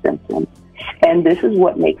atypical symptoms, and this is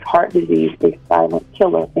what makes heart disease a silent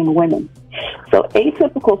killer in women. So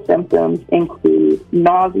atypical symptoms include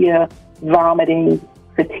nausea, vomiting,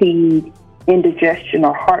 fatigue, indigestion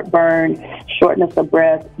or heartburn, shortness of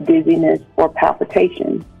breath, dizziness, or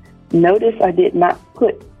palpitations. Notice I did not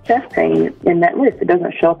put chest pain in that list. It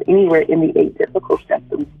doesn't show up anywhere in the atypical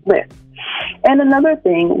symptoms list. And another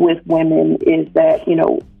thing with women is that,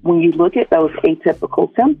 when you look at those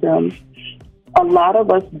atypical symptoms, a lot of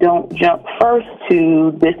us don't jump first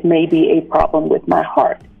to this may be a problem with my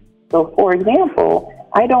heart. So, for example,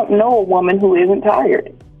 I don't know a woman who isn't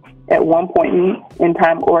tired at one point in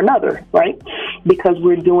time or another, right? Because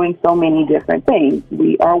we're doing so many different things.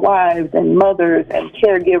 We are wives and mothers and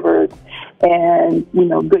caregivers and,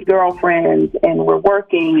 good girlfriends, and we're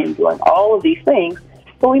working and doing all of these things.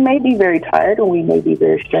 So we may be very tired and we may be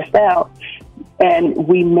very stressed out. And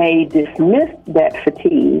we may dismiss that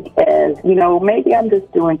fatigue as, maybe I'm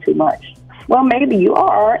just doing too much. Well, maybe you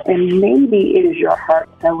are, and maybe it is your heart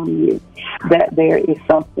telling you that there is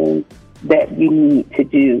something that you need to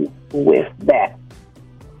do with that.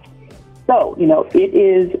 So, it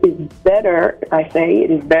is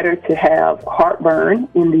better to have heartburn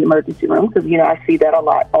in the emergency room because, I see that a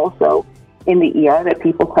lot also in the ER, that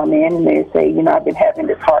people come in and they say, I've been having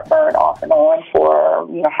this heartburn off and on for,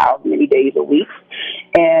 however many days a week.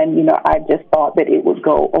 And, I just thought that it would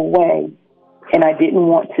go away. And I didn't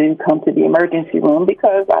want to come to the emergency room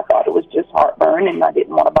because I thought it was just heartburn and I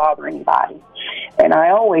didn't want to bother anybody. And I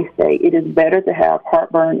always say it is better to have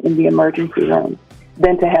heartburn in the emergency room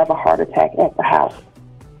than to have a heart attack at the house,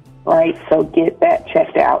 right? So get that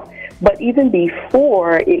checked out. But even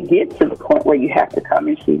before it gets to the point where you have to come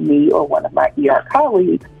and see me or one of my ER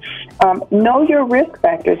colleagues, know your risk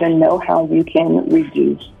factors and know how you can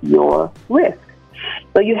reduce your risk.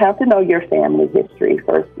 So you have to know your family history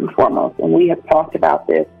first and foremost. And we have talked about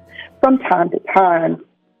this from time to time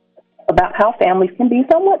about how families can be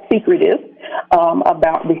somewhat secretive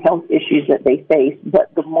about the health issues that they face.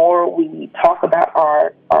 But the more we talk about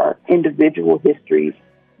our individual histories,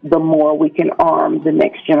 the more we can arm the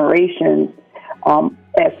next generations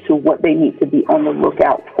as to what they need to be on the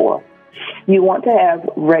lookout for. You want to have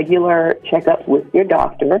regular checkups with your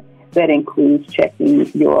doctor. That includes checking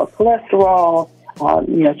your cholesterol,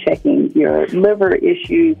 checking your liver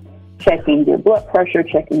issues, checking your blood pressure,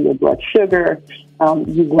 checking your blood sugar.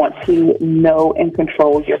 You want to know and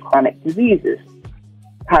control your chronic diseases.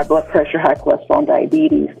 High blood pressure, high cholesterol, and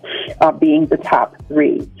diabetes being the top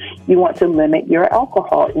three. You want to limit your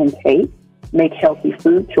alcohol intake, make healthy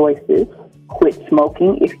food choices, quit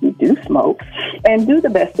smoking if you do smoke, and do the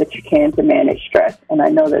best that you can to manage stress. And I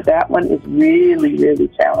know that one is really, really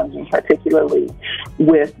challenging, particularly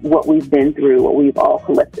with what we've been through, what we've all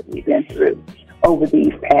collectively been through over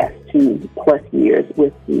these past 2+ years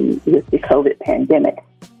with the COVID pandemic.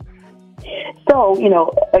 So,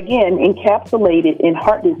 again, encapsulated in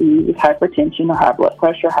heart disease is hypertension, high blood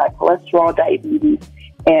pressure, high cholesterol, diabetes,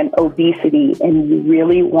 and obesity. And you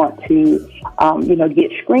really want to,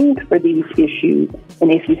 get screened for these issues.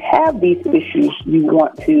 And if you have these issues, you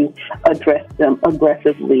want to address them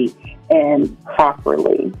aggressively and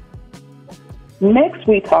properly. Next,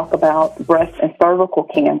 we talk about breast and cervical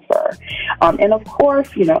cancer. And of course,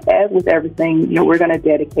 as with everything, we're going to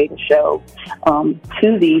dedicate a show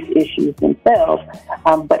to these issues themselves.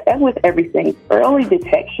 But as with everything, early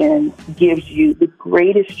detection gives you the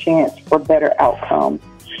greatest chance for better outcomes,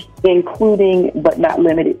 including but not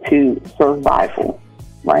limited to survival,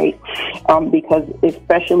 right? Because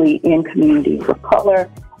especially in communities of color,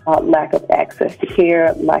 lack of access to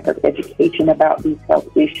care, lack of education about these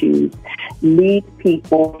health issues leads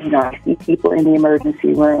people, I see people in the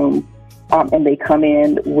emergency room and they come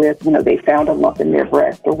in with, they found a lump in their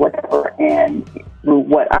breast or whatever. And through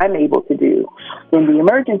what I'm able to do in the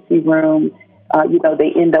emergency room,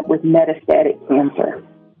 they end up with metastatic cancer.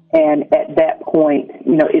 And at that point,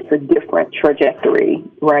 it's a different trajectory,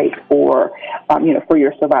 right, for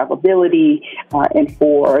your survivability and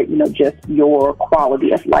for, just your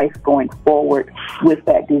quality of life going forward with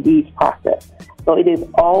that disease process. So it is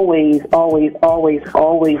always, always, always,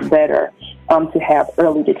 always better to have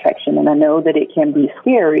early detection. And I know that it can be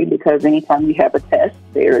scary because anytime you have a test,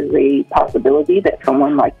 there is a possibility that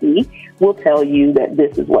someone like me will tell you that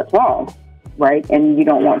this is what's wrong. Right? And you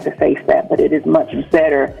don't want to face that, but it is much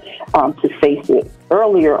better to face it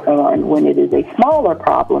earlier on when it is a smaller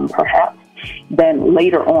problem, perhaps, than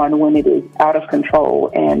later on when it is out of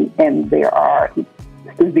control and there are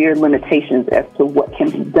severe limitations as to what can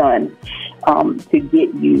be done to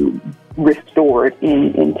get you restored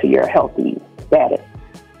into your healthy status.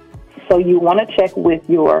 So you want to check with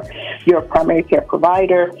your primary care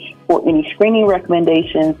provider for any screening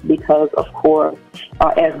recommendations because, of course,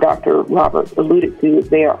 as Dr. Roberts alluded to,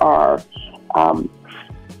 there are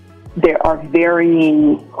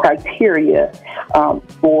varying criteria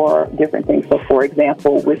for different things. So, for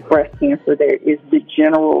example, with breast cancer, there is the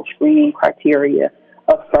general screening criteria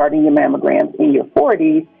of starting your mammograms in your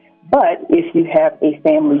 40s. But if you have a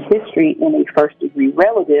family history in a first-degree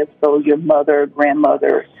relative, so your mother,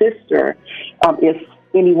 grandmother, sister, if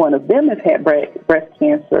any one of them has had breast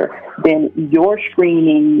cancer, then your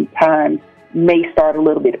screening time may start a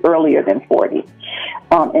little bit earlier than 40.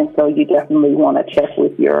 And so you definitely want to check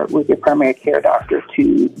with your primary care doctor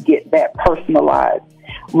to get that personalized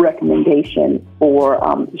recommendation for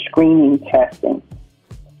screening testing.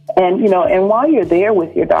 And, and while you're there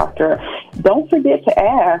with your doctor, don't forget to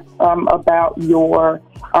ask about your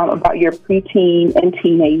preteen and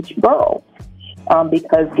teenage girls.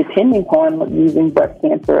 Because depending upon, using breast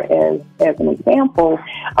cancer as an example,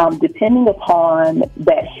 depending upon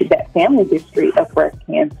that family history of breast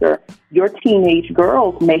cancer, your teenage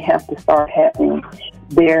girls may have to start having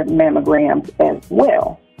their mammograms as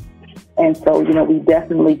well. And so, we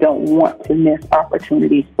definitely don't want to miss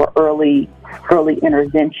opportunities for early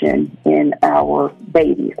intervention in our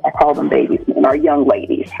babies. I call them babies, in our young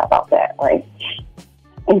ladies. How about that, right?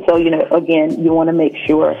 And so, again, you want to make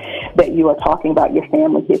sure that you are talking about your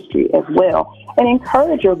family history as well and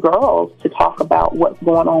encourage your girls to talk about what's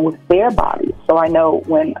going on with their bodies. So I know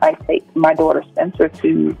when I take my daughter Spencer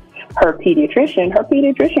to her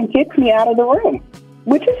pediatrician kicks me out of the room,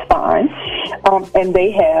 which is fine. And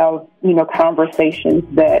they have, conversations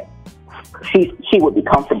that she would be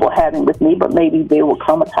comfortable having with me, but maybe there will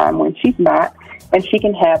come a time when she's not, and she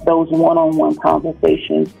can have those one-on-one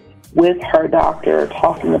conversations with her doctor,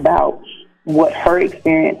 talking about what her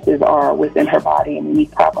experiences are within her body and any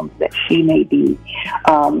problems that she may be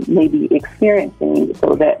experiencing,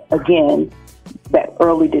 so that, again, that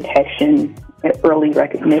early detection, early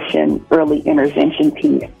recognition, early intervention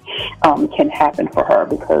piece can happen for her,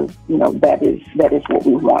 because that is what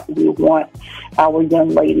we want. We want our young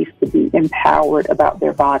ladies to be empowered about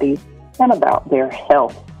their bodies and about their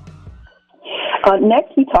health.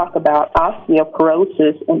 Next, we talk about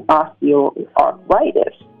osteoporosis and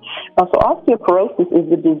osteoarthritis. So osteoporosis is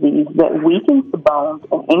the disease that weakens the bones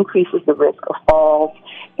and increases the risk of falls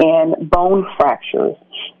and bone fractures.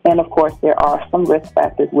 And of course, there are some risk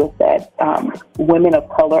factors with that. Women of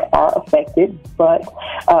color are affected, but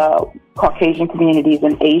Caucasian communities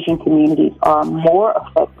and Asian communities are more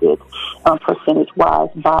affected percentage-wise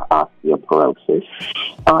by osteoporosis.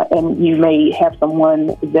 And you may have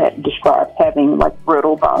someone that describes having like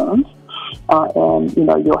brittle bones, and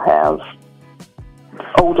you'll have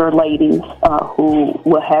older ladies who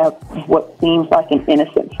will have what seems like an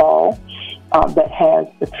innocent fall that has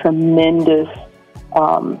a tremendous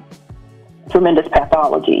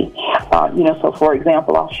pathology. So for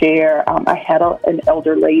example, I'll share, I had an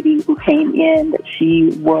elder lady who came in that she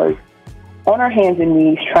was on her hands and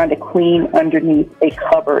knees trying to clean underneath a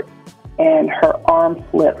cupboard, and her arm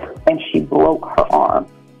slipped and she broke her arm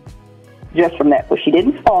just from that. So she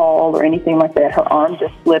didn't fall or anything like that. Her arm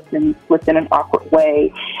just slipped in an awkward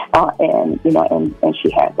way, and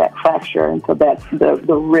she had that fracture. And so that's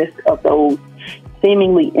the risk of those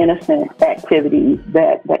seemingly innocent activities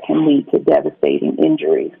that can lead to devastating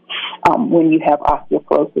injuries when you have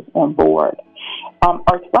osteoporosis on board.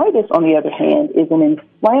 Arthritis, on the other hand, is an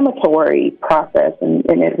inflammatory process, and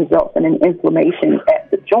it results in an inflammation at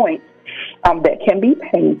the joints that can be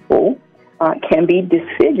painful, can be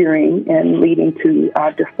disfiguring and leading to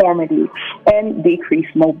deformity and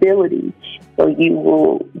decreased mobility. So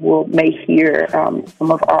you may hear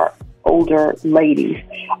some of our older ladies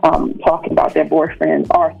talking about their boyfriend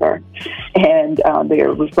Arthur, and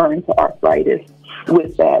they're referring to arthritis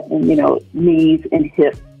with that. And knees and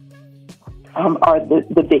hips are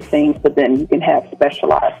the big things, but then you can have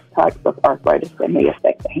specialized types of arthritis that may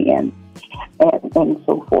affect the hand and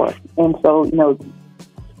so forth. And so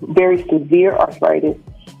very severe arthritis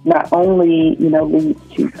not only leads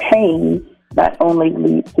to pain, not only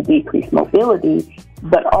leads to decreased mobility,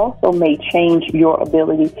 but also may change your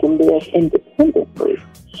ability to live independently.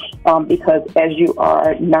 Because as you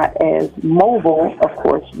are not as mobile, of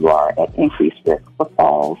course, you are at increased risk for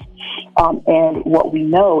falls. And what we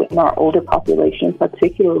know in our older population,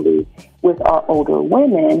 particularly with our older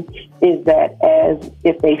women, is that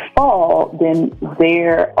if they fall, then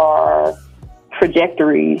there are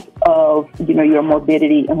trajectories of your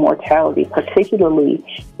morbidity and mortality, particularly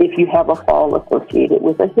if you have a fall associated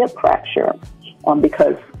with a hip fracture,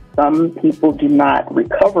 because some people do not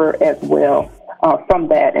recover as well from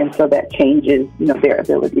that, and so that changes their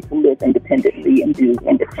ability to live independently and do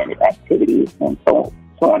independent activities and so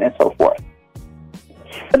on and so forth.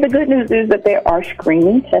 But the good news is that there are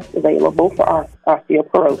screening tests available for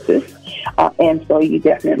osteoporosis, and so you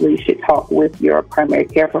definitely should talk with your primary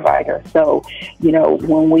care provider. So,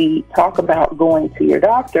 when we talk about going to your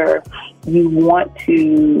doctor, you want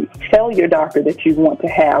to tell your doctor that you want to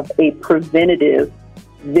have a preventative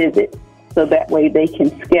visit, so that way they can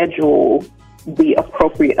schedule the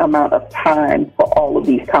appropriate amount of time for all of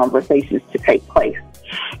these conversations to take place.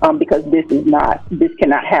 Because this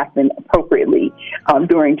cannot happen appropriately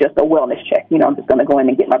during just a wellness check. I'm just going to go in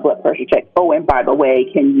and get my blood pressure checked. Oh, and by the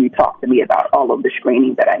way, can you talk to me about all of the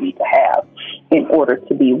screening that I need to have in order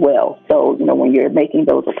to be well? So, when you're making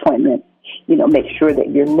those appointments, make sure that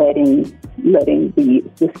you're letting the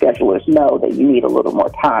schedulers know that you need a little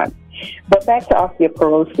more time. But back to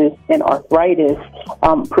osteoporosis and arthritis,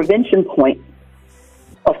 prevention points.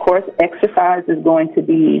 Of course, exercise is going to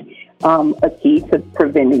be a key to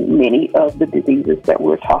preventing many of the diseases that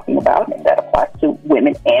we're talking about, and that applies to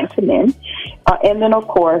women and to men. And then, of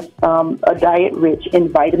course, a diet rich in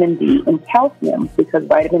vitamin D and calcium, because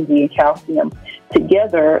vitamin D and calcium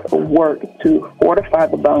together work to fortify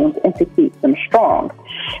the bones and to keep them strong.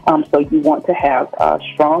 So you want to have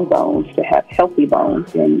strong bones, to have healthy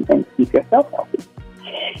bones, and keep yourself healthy.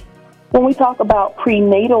 When we talk about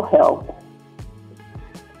prenatal health,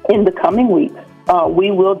 in the coming weeks, we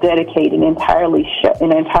will dedicate an entire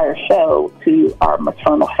show to our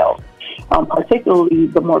maternal health, particularly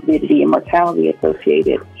the morbidity and mortality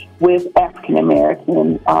associated with African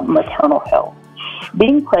American maternal health.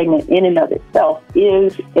 Being pregnant in and of itself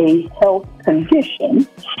is a health condition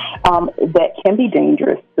that can be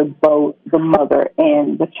dangerous to both the mother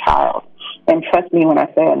and the child. And trust me when I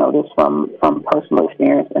say I know this from personal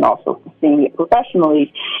experience and also seeing it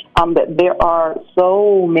professionally, that there are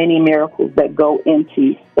so many miracles that go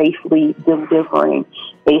into safely delivering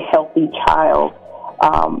a healthy child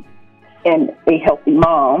and a healthy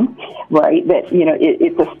mom, right? That,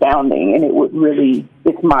 it's astounding, and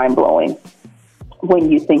it's mind-blowing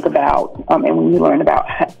when you think about and when you learn about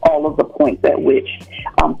all of the points at which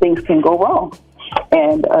things can go wrong.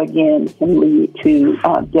 And again, can lead to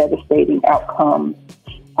devastating outcomes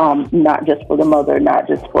not just for the mother, not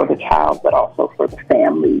just for the child, but also for the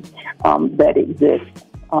family that exists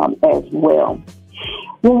as well.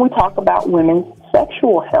 When we talk about women's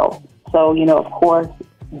sexual health, so, of course,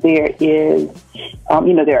 there is,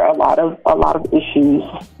 there are a lot of issues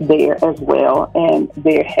there as well. And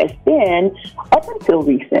there has been, up until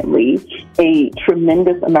recently, a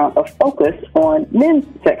tremendous amount of focus on men's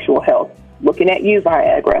sexual health. Looking at you,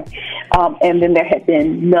 Viagra. And then there had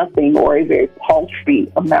been nothing or a very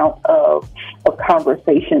paltry amount of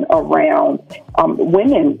conversation around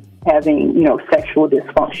women having, sexual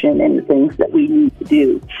dysfunction and the things that we need to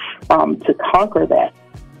do to conquer that.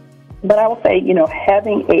 But I will say,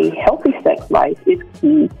 having a healthy sex life is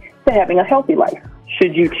key to having a healthy life,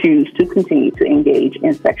 should you choose to continue to engage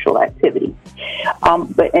in sexual activity.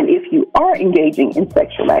 And if you are engaging in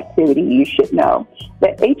sexual activity, you should know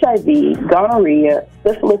that HIV, gonorrhea,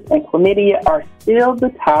 syphilis, and chlamydia are still the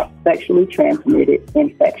top sexually transmitted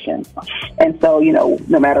infections. And so,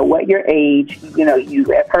 no matter what your age, you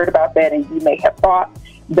have heard about that, and you may have thought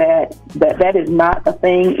that is not a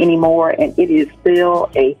thing anymore, and it is still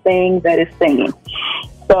a thing that is stinging.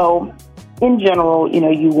 So, in general,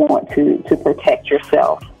 you want to protect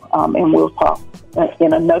yourself. And we'll talk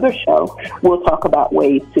in another show, we'll talk about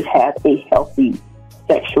ways to have a healthy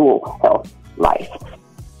sexual health life.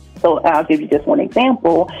 So I'll give you just one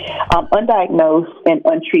example. Undiagnosed and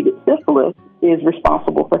untreated syphilis is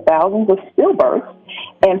responsible for thousands of stillbirths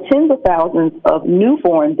and tens of thousands of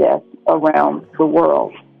newborn deaths around the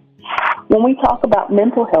world. When we talk about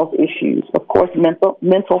mental health issues, of course,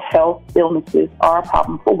 mental health illnesses are a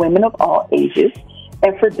problem for women of all ages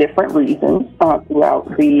and for different reasons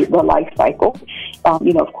throughout the life cycle.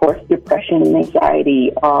 Of course, depression and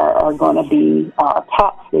anxiety are going to be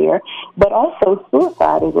tops there, but also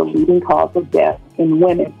suicide is a leading cause of death in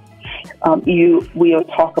women. We'll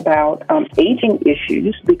talk about aging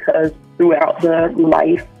issues, because throughout the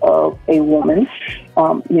life of a woman,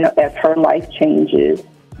 as her life changes,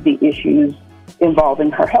 the issues involving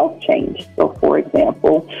her health change. So, for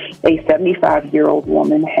example, a 75-year-old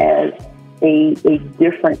woman has a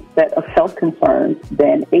different set of health concerns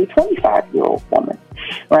than a 25-year-old woman,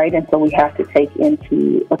 right? And so we have to take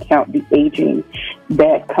into account the aging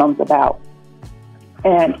that comes about.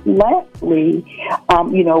 And lastly,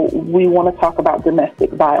 we want to talk about domestic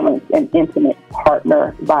violence and intimate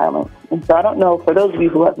partner violence. And so I don't know, for those of you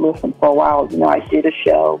who have listened for a while, I did a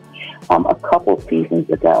show a couple seasons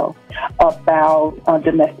ago about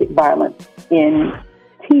domestic violence in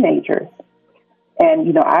teenagers.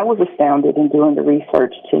 And, I was astounded in doing the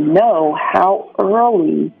research to know how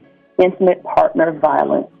early intimate partner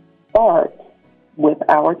violence starts with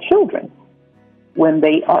our children when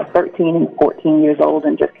they are 13 and 14 years old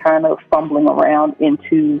and just kind of fumbling around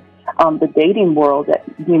into the dating world, that,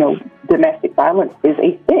 domestic violence is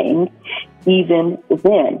a thing even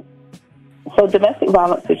then. So domestic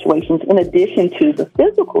violence situations, in addition to the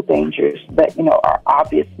physical dangers that, are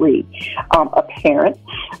obviously apparent,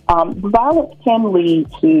 violence can lead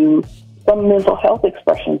to some mental health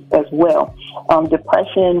expressions as well.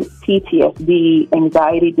 Depression, PTSD,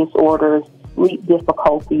 anxiety disorders, sleep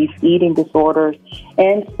difficulties, eating disorders,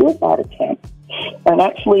 and suicide attempts. And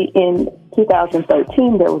actually, in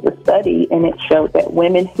 2013, there was a study, and it showed that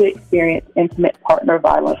women who experienced intimate partner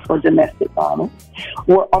violence or domestic violence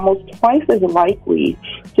were almost twice as likely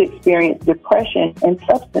to experience depression and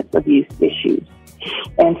substance abuse issues.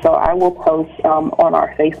 And so I will post on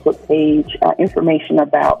our Facebook page information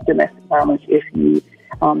about domestic violence if you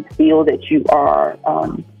feel that you are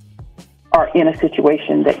in a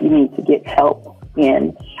situation that you need to get help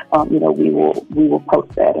in. We will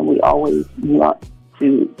post that, and we always want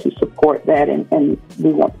to support that, and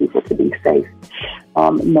we want people to be safe,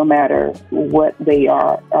 no matter what they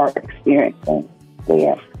are experiencing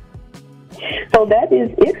there. So that is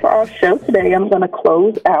it for our show today. I'm going to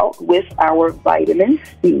close out with our vitamin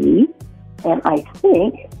C, and I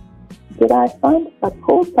think, I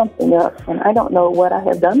pulled something up, and I don't know what I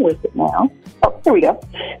have done with it now. Oh, here we go.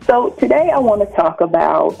 So today I want to talk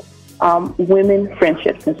about women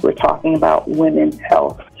friendships, since we're talking about women's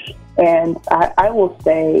health. And I will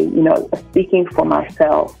say, speaking for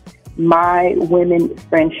myself, my women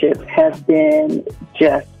friendships have been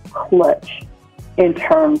just clutch in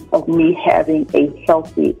terms of me having a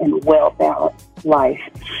healthy and well-balanced life.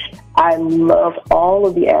 I love all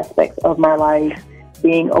of the aspects of my life,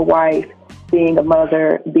 being a wife, being a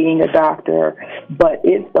mother, being a doctor, but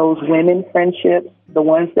it's those women friendships, the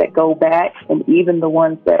ones that go back, and even the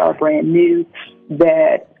ones that are brand new,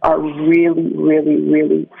 that are really, really,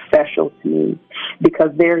 really special to me, because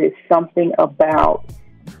there is something about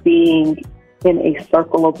being in a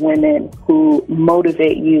circle of women who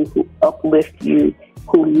motivate you, who uplift you,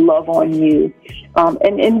 who love on you,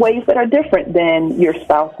 and in ways that are different than your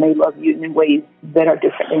spouse may love you, and in ways that are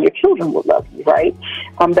different than your children will love you, right?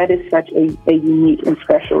 That is such a unique and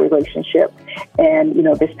special relationship. And,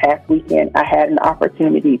 this past weekend, I had an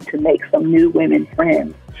opportunity to make some new women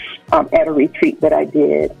friends at a retreat that I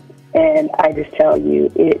did. And I just tell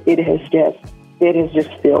you, it has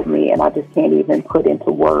just filled me, and I just can't even put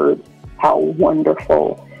into words how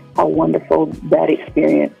wonderful that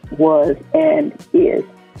experience was and is.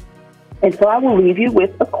 And so I will leave you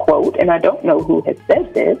with a quote, and I don't know who has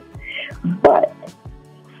said this, but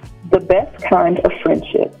the best kind of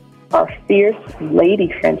friendship are fierce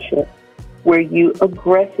lady friendships where you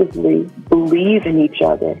aggressively believe in each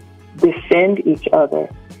other, defend each other,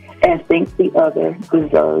 and think the other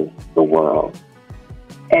deserves the world.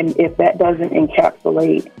 And if that doesn't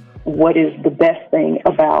encapsulate what is the best thing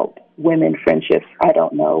about women friendships, I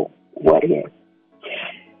don't know what is.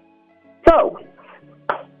 So,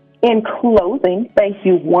 in closing, thank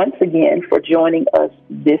you once again for joining us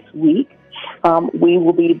this week. We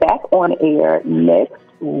will be back on air next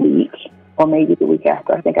week, or maybe the week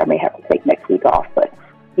after. I think I may have to take next week off, but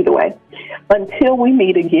either way. Until we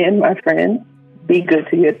meet again, my friends, be good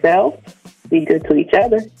to yourself, be good to each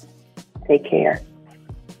other. Take care.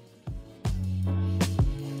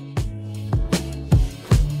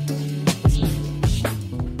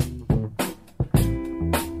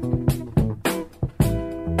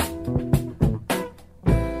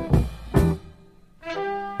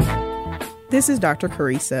 This is Dr.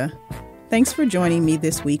 Carissa. Thanks for joining me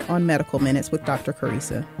this week on Medical Minutes with Dr.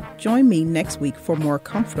 Carissa. Join me next week for more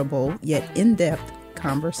comfortable yet in-depth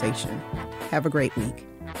conversation. Have a great week.